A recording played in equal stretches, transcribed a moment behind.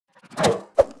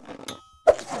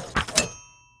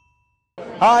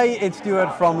Hi, it's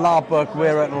Stuart from Larp.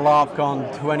 We're at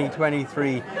LarpCon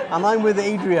 2023 and I'm with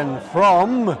Adrian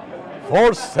from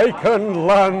Forsaken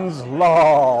Lands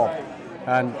Larp.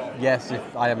 And yes, if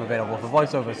I am available for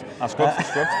voiceovers. That's good,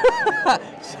 that's good.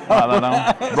 So,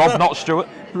 no. Rob, not Stuart.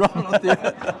 Rob, not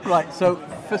Stuart. Right, so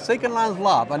Forsaken Lands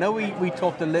Larp, I know we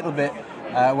talked a little bit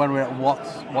when we were at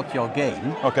What's Your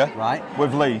Game? Okay. Right?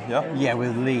 With Lee, yeah? Yeah,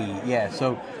 with Lee, yeah.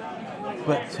 So,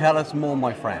 but tell us more,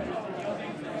 my friend.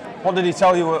 What did he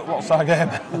tell you at What's Our Game?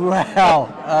 Well,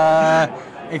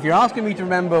 if you're asking me to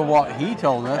remember what he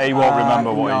told us... He won't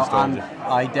remember what he's told you.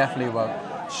 I definitely won't.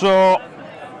 So,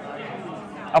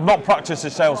 I've not practiced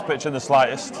the sales pitch in the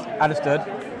slightest. Understood.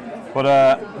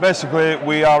 But basically,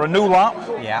 we are a new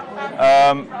Larp.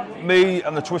 Yeah. Me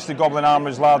and the Twisted Goblin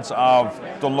armouries lads have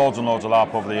done loads and loads of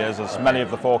Larp over the years, as many of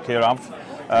the folk here have.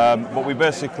 But we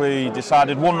basically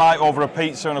decided one night over a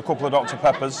pizza and a couple of Dr.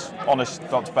 Peppers, honest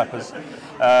Dr. Peppers,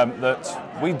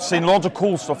 that we'd seen loads of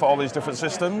cool stuff at all these different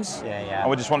systems. Yeah. And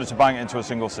we just wanted to bang it into a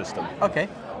single system. Okay.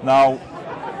 Now,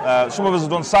 some of us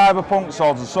have done cyberpunk,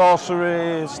 swords and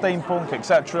sorcery, steampunk,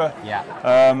 etc. Yeah.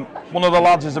 One of the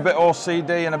lads is a bit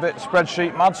OCD and a bit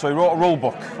spreadsheet mad, so he wrote a rule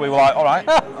book. We were like, all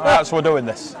right, so we're doing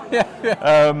this.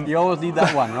 Yeah. You always need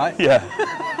that one, right? Yeah.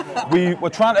 We were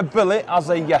trying to bill it as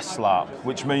a yes Larp,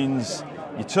 which means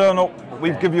you turn up,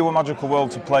 we've given you a magical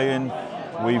world to play in,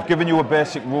 we've given you a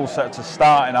basic rule set to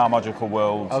start in our magical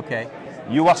world. Okay.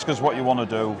 You ask us what you want to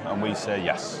do, and we say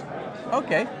yes.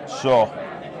 Okay. So,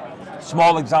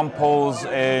 small examples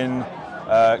in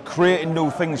creating new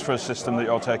things for a system that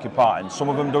you're taking part in. Some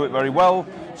of them do it very well,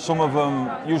 some of them,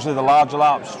 usually the larger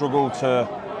Larps, struggle to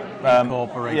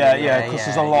incorporate. Yeah, because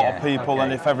there's a lot of people,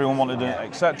 and if everyone wanted to,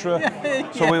 etc.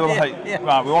 So we were like,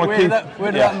 right, we want to keep.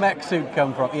 Where did that mech suit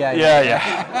come from? Yeah.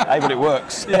 Hey, but it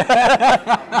works.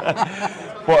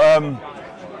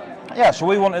 But so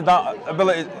we wanted that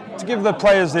ability to give the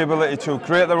players the ability to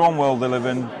create their own world they live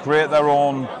in, create their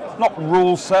own, not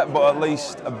rule set, but at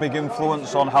least a big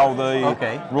influence on how the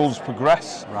rules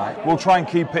progress. Right. We'll try and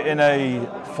keep it in a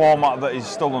format that is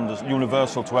still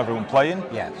universal to everyone playing.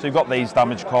 Yeah. So you've got these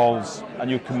damage calls,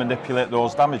 and you can manipulate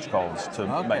those damage calls to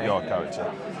make your character.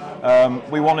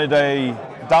 We wanted a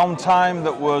downtime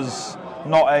that was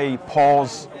not a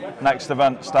pause, next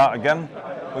event, start again.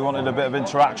 We wanted a bit of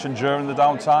interaction during the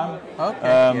downtime.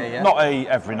 Okay. Not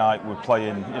every night we're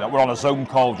playing, we're on a Zoom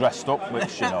call dressed up,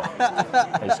 which,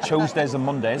 it's Tuesdays and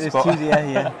Mondays. It's but,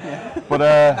 Tuesday, yeah.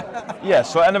 But,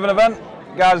 so end of an event,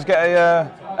 guys get a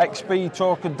XP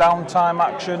token downtime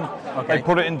action. Okay. They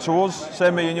put it into us. Say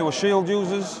me and you are shield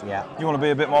users. Yeah. You want to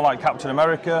be a bit more like Captain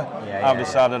America. I've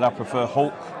decided I prefer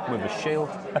Hulk with a shield.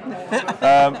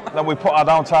 Then we put our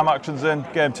downtime actions in.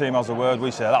 Game team has a word. We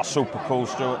say, that's super cool,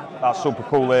 Stuart. That's super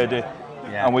cool, lady.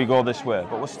 Yeah. And we go this way.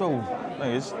 But we're still,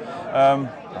 thing is,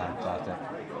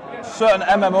 certain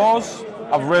MMOs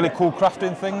have really cool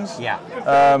crafting things. Yeah.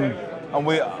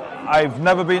 I've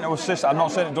never been to a system, I'm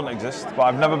not saying it doesn't exist, but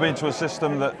I've never been to a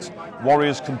system that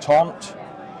warriors can taunt.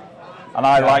 And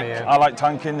I like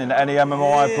tanking in any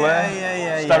MMO I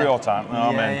play. Stereotype, you know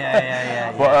what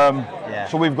I mean? But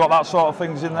so we've got that sort of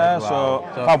things in there. So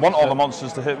if I want all the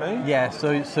monsters to hit me. Yeah.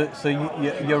 So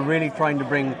you're really trying to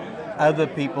bring other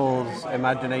people's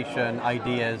imagination,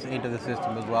 ideas into the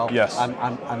system as well. Yes.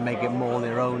 And make it more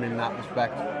their own in that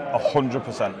respect.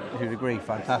 100%. To a degree,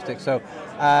 fantastic. So,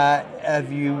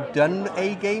 have you done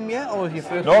a game yet, or is your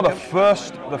first? No,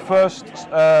 the first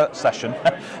session,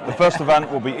 the first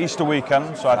event will be Easter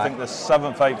weekend. So I think the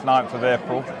 7th, 8th, 9th of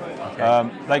April. Okay.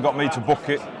 They got me to book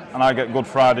it, and I get Good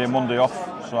Friday and Monday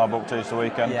off. So I booked Easter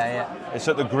weekend. Yeah. It's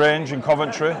at the Grange in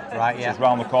Coventry. Right. Which is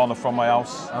round the corner from my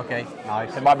house. Okay.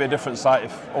 Nice. It might be a different site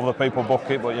if other people book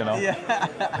it, but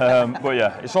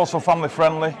it's also family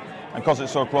friendly. And because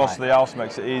it's so close to the house,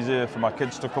 makes it easier for my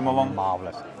kids to come along.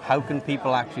 Marvellous. How can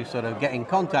people actually sort of get in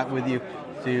contact with you?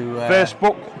 To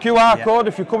Facebook, QR code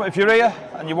if you're here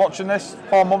and you're watching this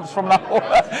 4 months from now.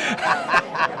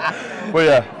 But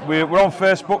we're on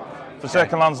Facebook,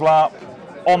 Forsaken Lands Larp.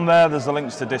 On there's the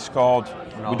links to Discord.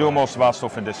 We do most of our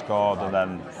stuff in Discord, and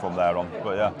then from there on.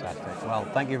 But fantastic. Well,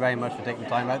 thank you very much for taking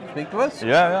time out to speak to us.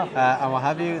 And what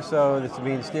have you. So this has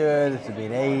been Stuart, this has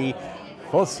been Adi.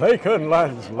 Forsaken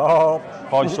Lands Larp.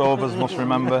 Voiceovers must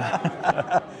remember.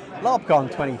 LarpCon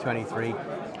 2023.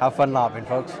 Have fun LARPing,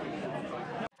 folks.